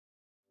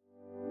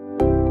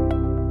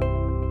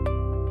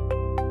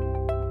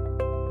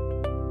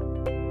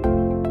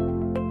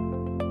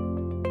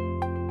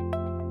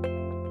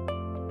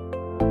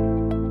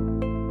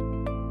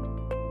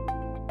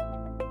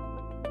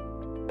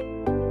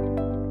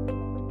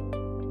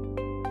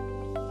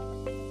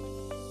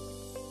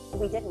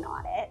we did an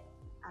audit,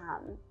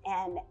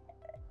 and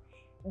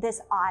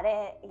this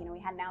audit, we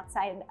had an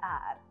outside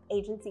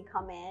agency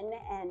come in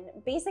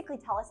and basically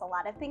tell us a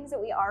lot of things that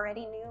we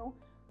already knew,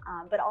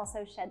 but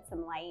also shed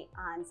some light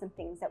on some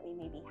things that we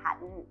maybe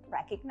hadn't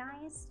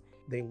recognized.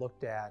 They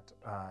looked at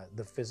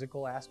the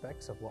physical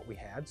aspects of what we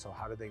had. So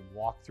how do they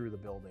walk through the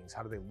buildings?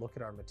 How do they look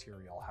at our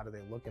material? How do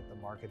they look at the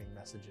marketing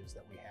messages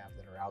that we have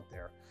that are out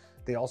there?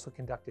 They also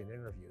conducted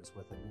interviews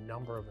with a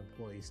number of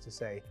employees to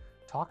say,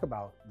 talk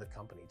about the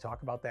company,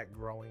 talk about that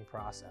growing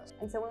process.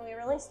 And so when we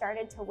really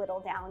started to whittle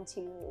down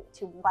to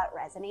what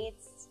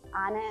resonates,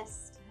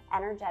 honest,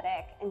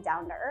 energetic, and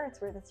down to earth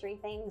were the three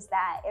things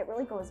that it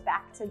really goes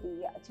back to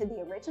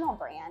the original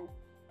brand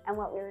and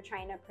what we were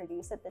trying to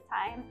produce at the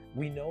time.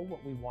 We know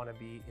what we want to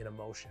be in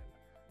emotion,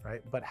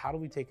 right? But how do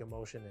we take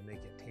emotion and make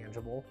it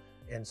tangible?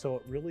 And so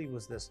it really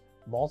was this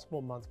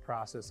multiple month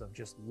process of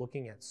just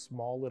looking at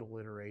small little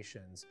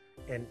iterations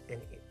and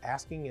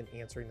asking and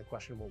answering the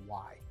question, well,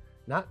 why?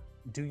 Not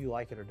do you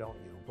like it or don't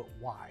you, but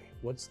why?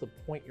 What's the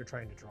point you're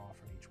trying to draw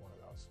from each one of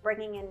those?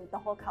 Bringing in the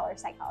whole color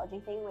psychology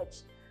thing,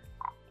 which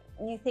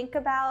you think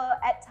about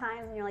at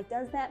times and you're like,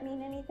 does that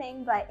mean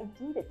anything? But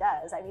indeed it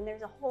does. I mean,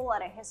 there's a whole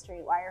lot of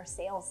history. Why are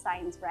sales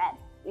signs red?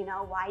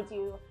 Why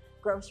do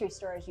grocery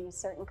stores use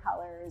certain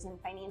colors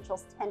and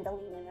financials tend to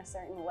lean in a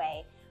certain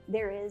way?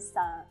 There is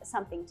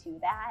something to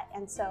that.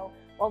 And so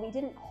while we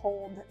didn't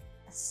hold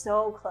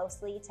so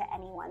closely to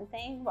any one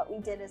thing, what we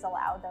did is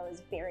allow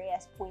those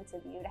various points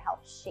of view to help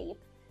shape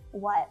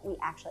what we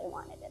actually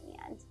wanted in the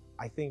end.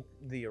 I think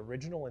the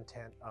original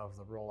intent of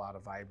the rollout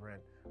of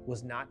Vibrant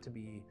was not to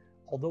be,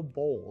 although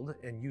bold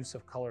and use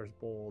of colors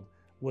bold,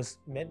 was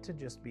meant to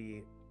just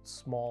be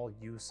small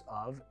use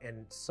of,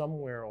 and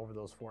somewhere over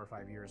those 4 or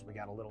 5 years, we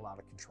got a little out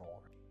of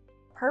control.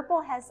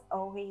 Purple has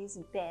always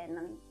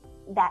been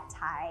that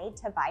tie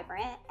to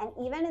Vibrant, and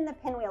even in the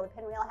pinwheel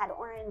had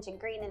orange and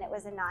green, and it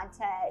was a nod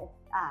to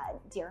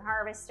Deer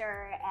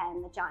Harvester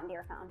and the John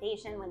Deere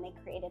Foundation when they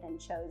created and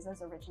chose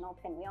those original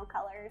pinwheel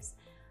colors,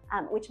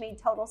 which made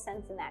total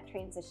sense in that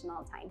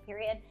transitional time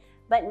period,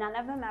 but none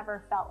of them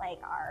ever felt like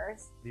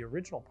ours. The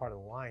original part of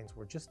the lines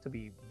were just to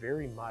be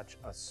very much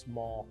a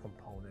small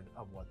component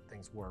of what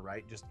things were,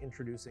 right? Just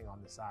introducing on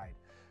the side.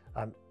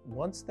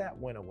 Once that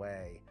went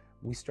away,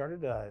 we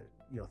started to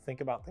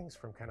think about things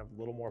from kind of a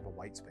little more of a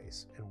white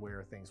space and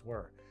where things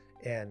were.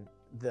 And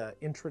the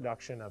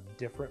introduction of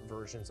different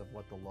versions of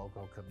what the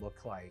logo could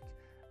look like,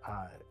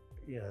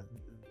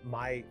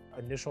 my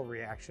initial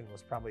reaction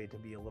was probably to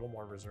be a little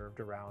more reserved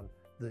around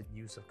the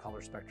use of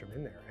color spectrum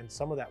in there. And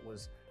some of that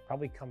was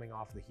probably coming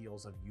off the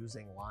heels of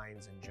using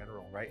lines in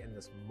general, right? And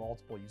this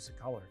multiple use of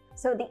color.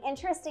 So the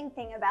interesting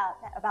thing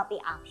about the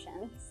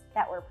options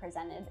that were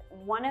presented,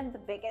 one of the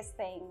biggest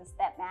things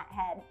that Matt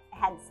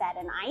had said,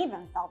 and I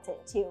even felt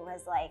it too,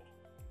 was like,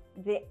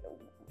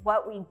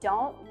 what we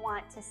don't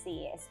want to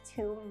see is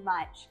too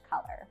much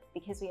color,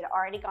 because we had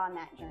already gone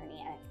that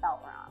journey and it felt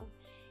wrong.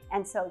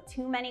 And so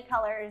too many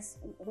colors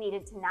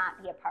needed to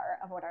not be a part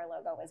of what our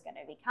logo was going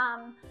to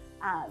become.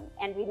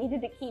 And we needed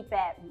to keep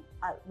it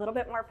a little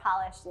bit more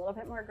polished, a little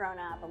bit more grown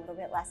up, a little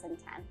bit less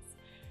intense.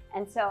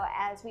 And so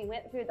as we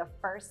went through the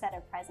first set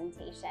of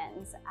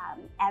presentations,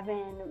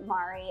 Evan,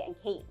 Mari, and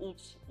Kate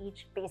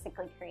each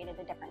basically created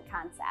a different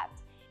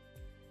concept.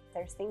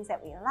 There's things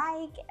that we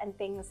like and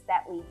things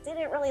that we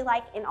didn't really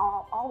like in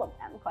all of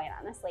them, quite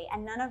honestly.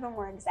 And none of them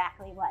were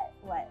exactly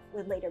what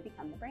would later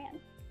become the brand.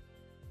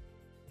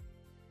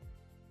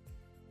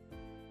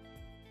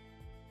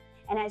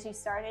 And as you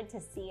started to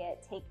see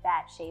it take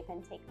that shape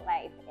and take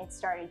life, it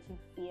started to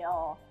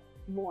feel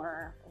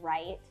more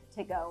right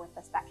to go with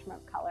the spectrum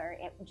of color.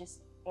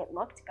 It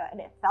looked good,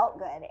 it felt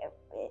good,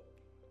 it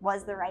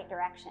was the right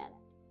direction.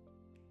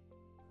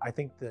 I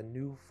think the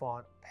new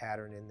font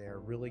pattern in there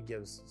really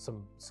gives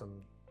some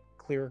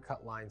clearer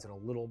cut lines and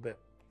a little bit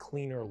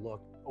cleaner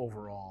look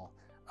overall.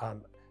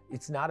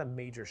 It's not a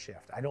major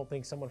shift. I don't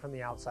think someone from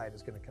the outside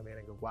is going to come in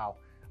and go, wow,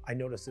 I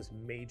noticed this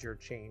major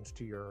change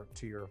to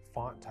your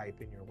font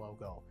type in your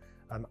logo.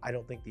 I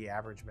don't think the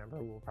average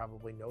member will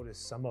probably notice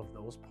some of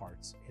those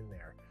parts in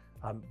there.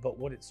 But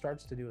what it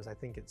starts to do is I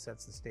think it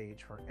sets the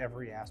stage for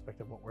every aspect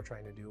of what we're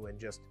trying to do and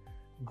just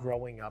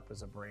growing up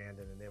as a brand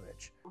and an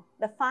image.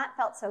 The font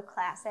felt so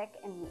classic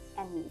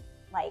and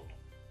like,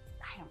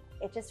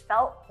 it just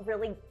felt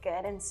really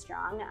good and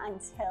strong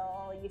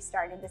until you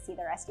started to see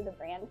the rest of the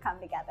brand come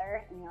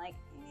together and you're like,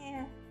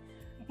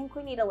 I think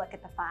we need to look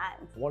at the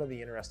font. One of the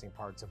interesting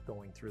parts of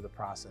going through the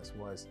process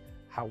was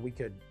how we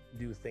could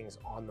do things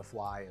on the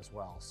fly as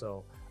well.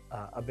 So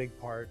a big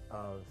part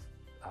of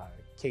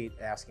Kate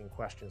asking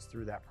questions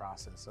through that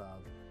process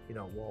of,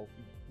 well,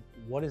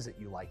 what is it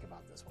you like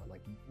about this one?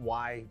 Like,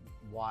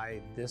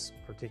 why this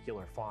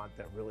particular font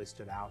that really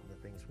stood out and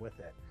the things with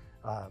it?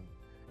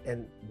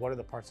 And what are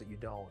the parts that you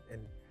don't?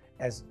 And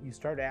as you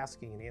start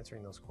asking and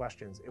answering those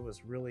questions, it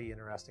was really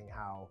interesting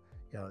how,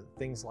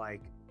 things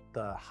like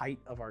the height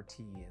of our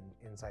T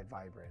inside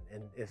Vibrant.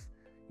 And if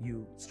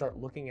you start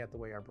looking at the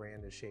way our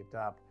brand is shaped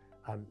up,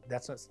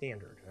 that's not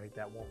standard, right?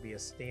 That won't be a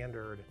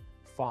standard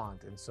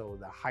font, and so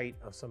the height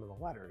of some of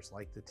the letters,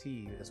 like the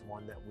T, is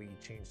one that we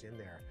changed in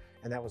there.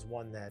 And that was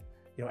one that,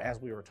 you know, as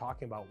we were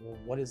talking about, well,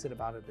 what is it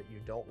about it that you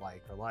don't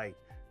like or like?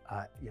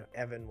 You know,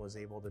 Evan was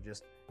able to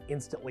just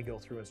instantly go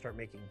through and start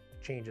making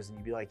changes, and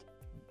you'd be like,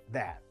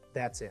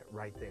 that's it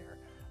right there.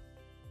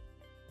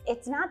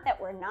 It's not that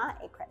we're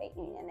not a credit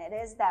union, it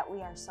is that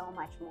we are so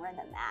much more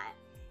than that.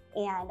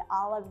 And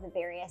all of the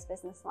various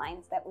business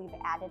lines that we've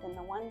added, and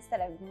the ones that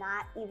have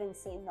not even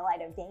seen the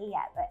light of day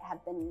yet, but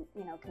have been,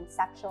 you know,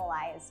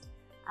 conceptualized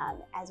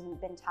as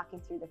we've been talking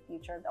through the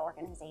future of the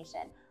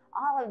organization.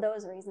 All of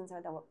those reasons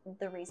are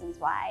the reasons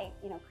why,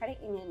 you know, credit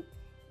union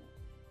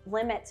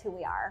limits who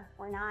we are.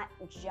 We're not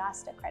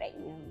just a credit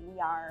union, we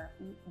are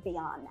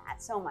beyond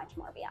that, so much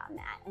more beyond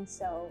that. And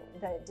so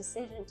the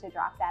decision to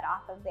drop that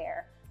off of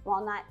there,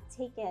 while not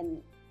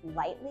taken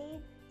lightly,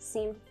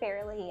 seemed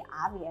fairly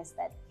obvious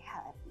that,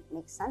 yeah, it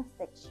makes sense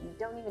that you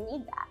don't even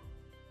need that.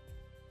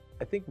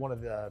 I think one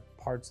of the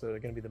parts that are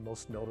going to be the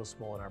most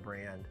noticeable in our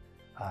brand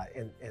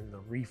and the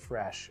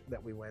refresh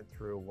that we went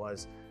through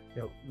was,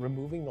 you know,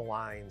 removing the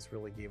lines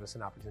really gave us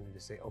an opportunity to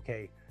say,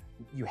 okay,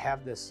 you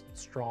have this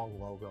strong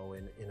logo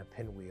in a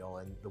pinwheel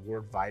and the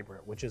word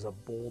vibrant, which is a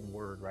bold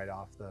word right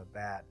off the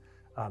bat.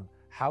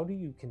 How do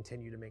you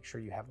continue to make sure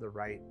you have the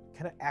right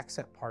kind of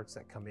accent parts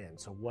that come in?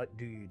 So what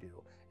do you do?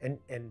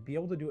 And be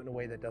able to do it in a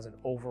way that doesn't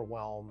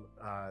overwhelm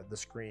the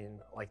screen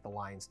like the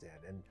lines did.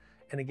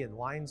 And again,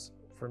 lines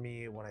for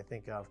me, when I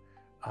think of,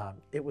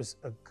 it was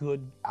a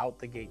good out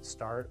the gate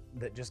start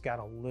that just got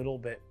a little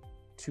bit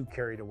too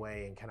carried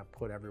away and kind of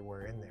put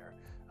everywhere in there.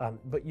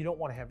 But you don't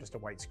want to have just a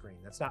white screen.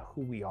 That's not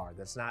who we are.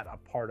 That's not a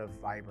part of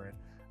Vibrant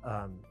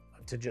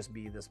to just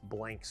be this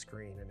blank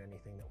screen in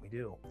anything that we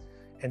do.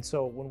 And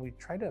so when we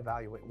try to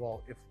evaluate,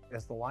 well, if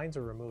as the lines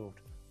are removed,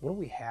 what do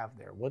we have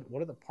there?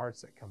 What are the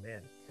parts that come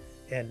in?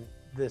 And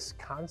this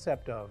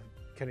concept of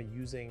kind of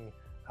using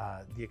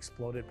the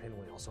exploded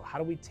pinwheel. So how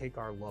do we take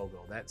our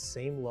logo, that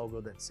same logo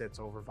that sits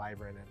over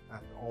Vibrant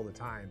all the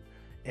time,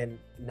 and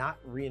not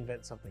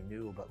reinvent something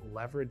new, but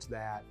leverage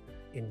that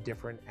in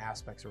different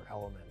aspects or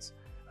elements?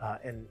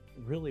 And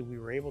really, we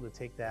were able to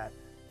take that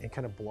and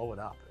kind of blow it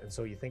up. And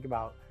so you think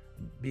about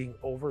being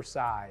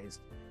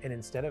oversized, and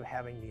instead of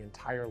having the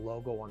entire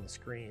logo on the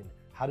screen,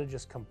 how do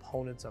just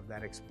components of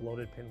that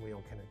exploded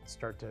pinwheel kind of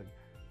start to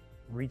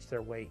reach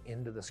their way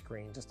into the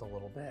screen just a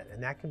little bit?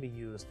 And that can be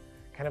used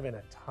kind of in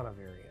a ton of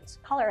variants.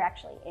 Color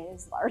actually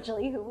is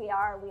largely who we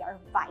are. We are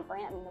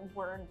vibrant. I mean, the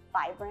word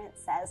vibrant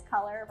says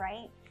color,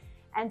 right?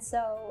 And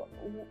so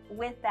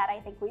with that,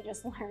 I think we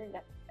just learned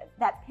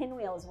that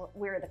pinwheel is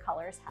where the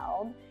color's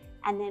held.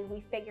 And then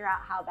we figure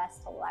out how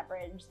best to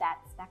leverage that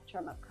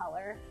spectrum of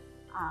color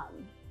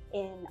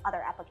in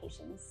other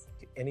applications.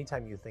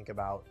 Anytime you think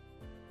about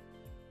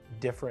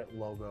different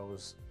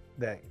logos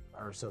that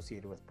are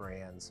associated with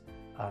brands,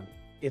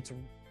 it's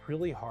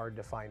really hard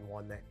to find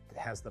one that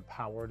has the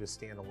power to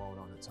stand alone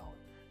on its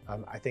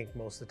own. I think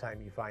most of the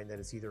time you find that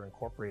it's either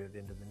incorporated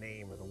into the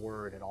name or the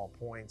word at all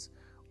points,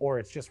 or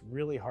it's just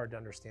really hard to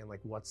understand, like,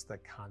 what's the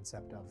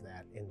concept of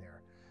that in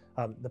there.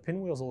 The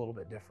pinwheel's a little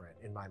bit different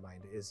in my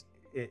mind.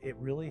 It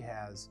really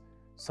has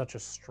such a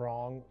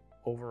strong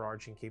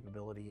overarching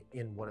capability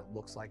in what it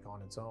looks like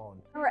on its own.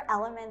 There were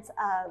elements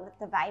of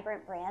the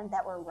Vibrant brand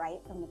that were right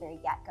from the very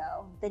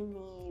get-go. The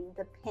name,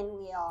 the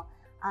pinwheel,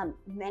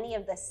 many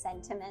of the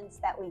sentiments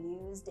that we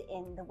used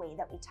in the way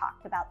that we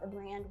talked about the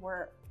brand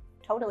were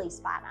totally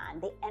spot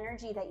on. The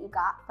energy that you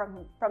got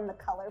from the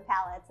color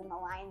palettes and the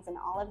lines and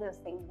all of those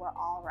things were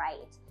all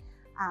right.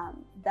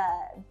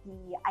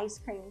 The ice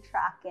cream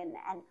truck and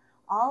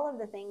all of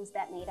the things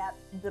that made up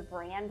the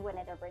brand when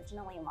it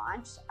originally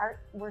launched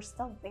were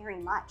still very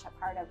much a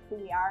part of who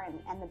we are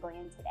and the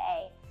brand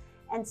today.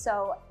 And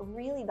so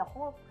really the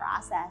whole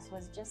process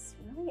was just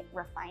really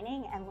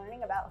refining and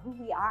learning about who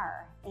we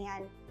are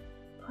and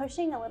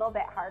pushing a little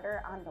bit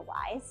harder on the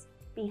whys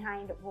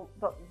behind, well,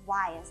 but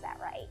why is that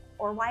right?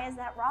 Or why is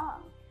that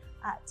wrong?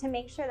 To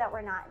make sure that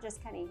we're not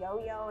just kind of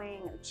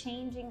yo-yoing or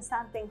changing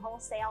something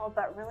wholesale,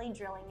 but really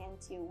drilling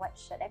into what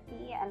should it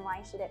be and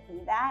why should it be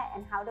that,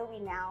 and how do we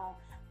now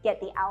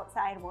get the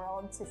outside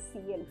world to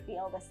see and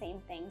feel the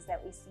same things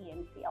that we see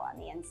and feel on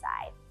the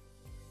inside.